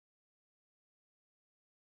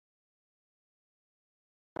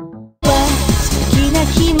好きな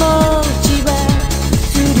気持ちは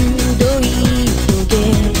鋭いトゲ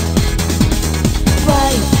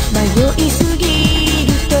Why 迷いすぎる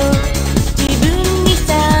と自分に刺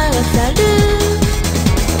さる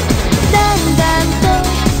だんだんと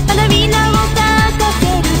花びらを咲かせ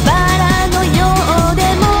るバラのようで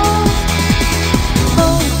も本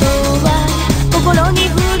当は心に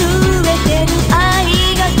震えてる愛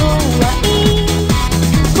が怖い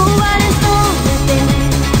壊れそうで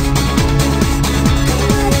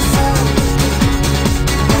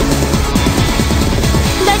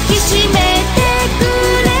抱きしめてく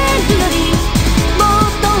れるよりもっ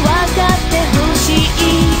と分かってほしい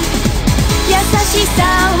優しさ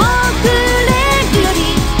をくれるより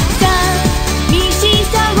寂し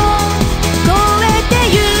さを超えて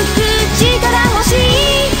ゆく力欲しい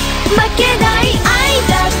負けない愛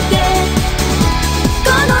だってこ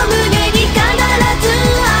の胸に必ず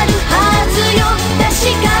あるはずよ確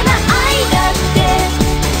かな愛だって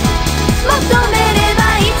求めれば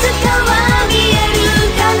いつかは見える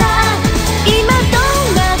から今と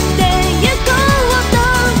なって行こうと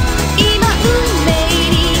今運命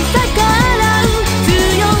に逆らう強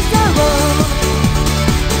さを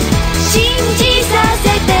信じさせ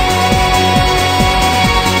て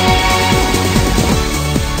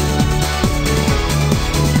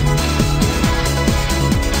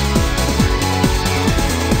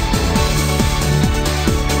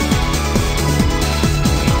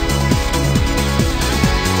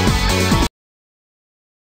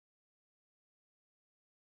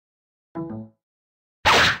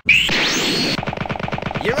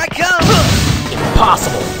Here I come!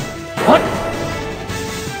 Impossible! What?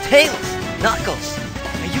 Tails! Knuckles!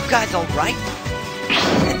 Are you guys alright?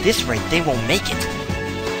 At this rate, they won't make it.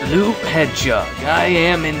 Blue Hedgehog, I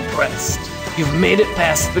am impressed. You've made it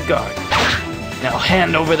past the guard. Now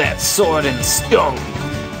hand over that sword and stone.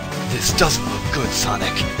 This doesn't look good,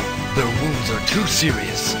 Sonic. Their wounds are too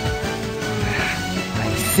serious.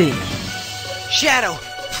 I see. Shadow,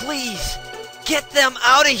 please! Get them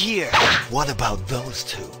out of here! What about those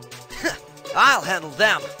two? I'll handle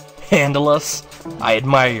them. Handle us? I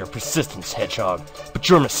admire your persistence, Hedgehog, but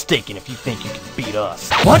you're mistaken if you think you can beat us.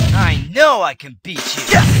 What? I know I can beat you.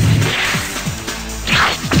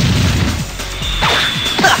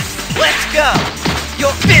 Ha! Let's go!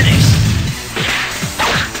 You're finished!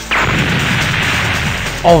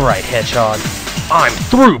 Alright, Hedgehog. I'm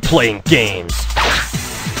through playing games.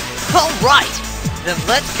 Alright! Then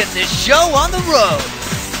let's get this show on the road!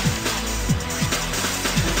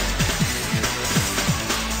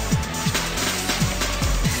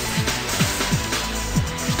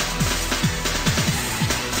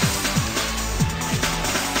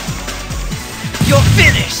 You're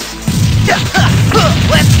finished!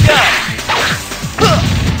 Let's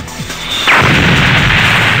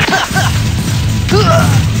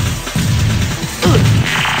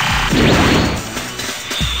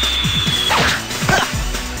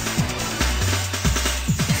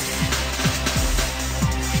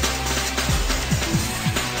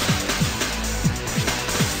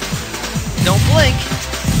Don't blink!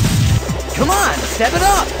 Come on, step it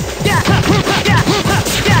up!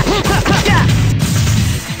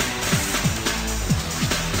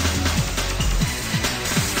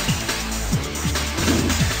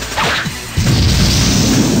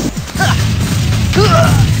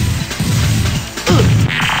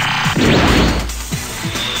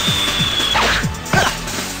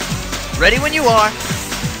 Ready when you are.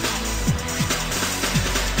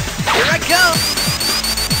 Here I come!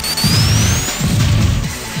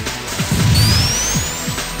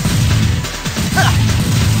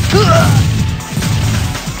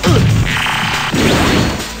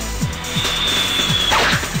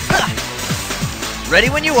 Ready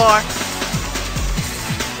when you are.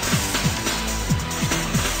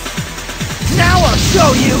 Now I'll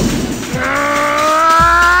show you!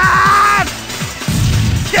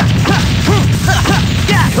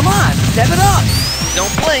 Come on, step it up!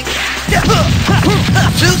 Don't blink!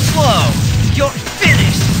 Too slow! You're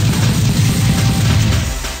finished!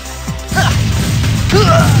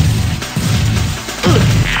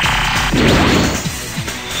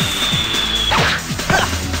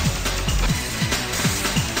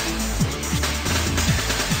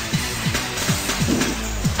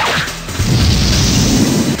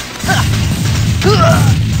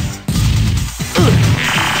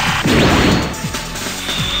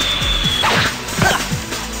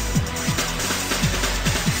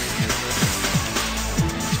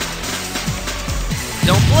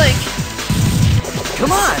 Don't blink!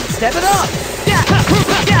 Come on, step it up!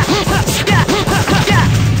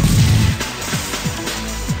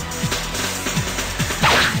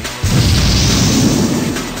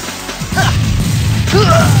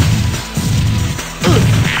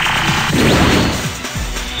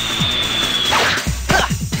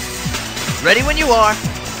 Ready when you are.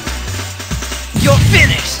 You're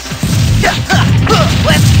finished!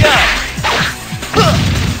 Let's go!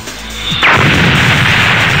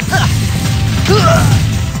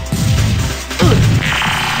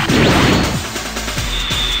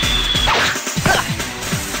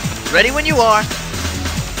 Ready when you are.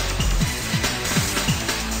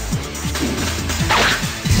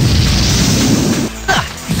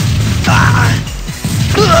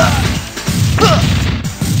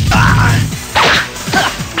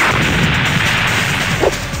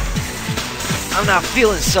 I'm not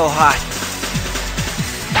feeling so hot.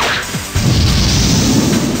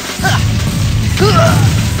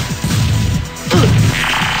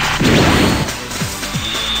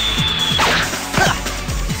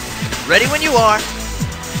 Ready when you are.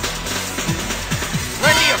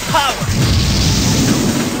 Lend me your power.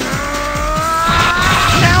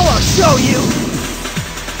 Now I'll show you.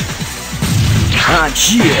 I'm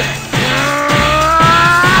here.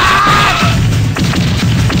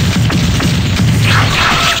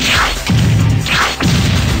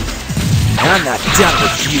 I'm not done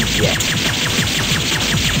with you yet.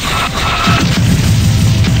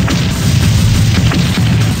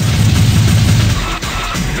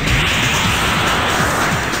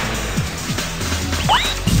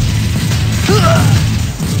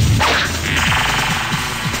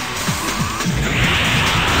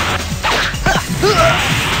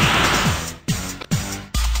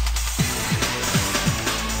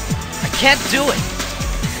 I can't do it.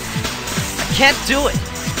 I can't do it.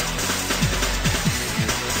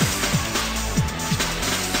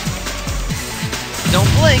 Don't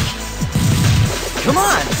blink. Come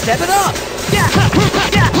on, step it up.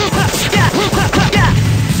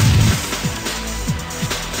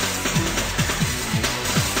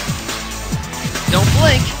 Don't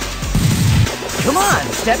blink. Come on,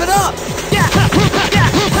 step it up.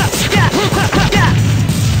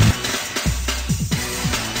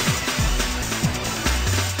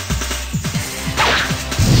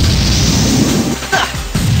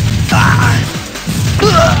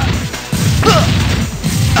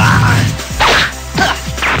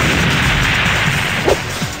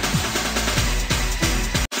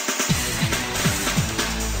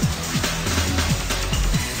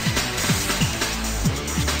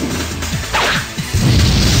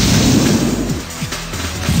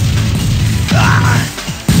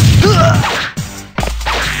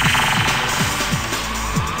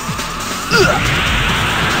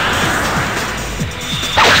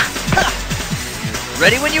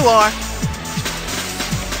 Ready when you are.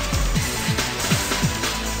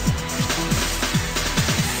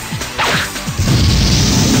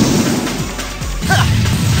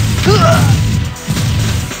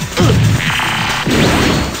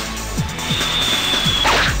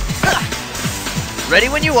 Ready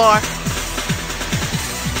when you are.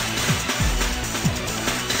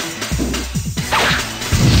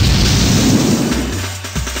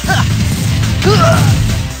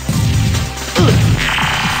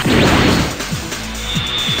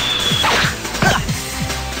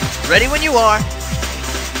 Ready when you are.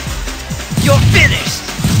 You're finished!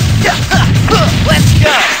 Let's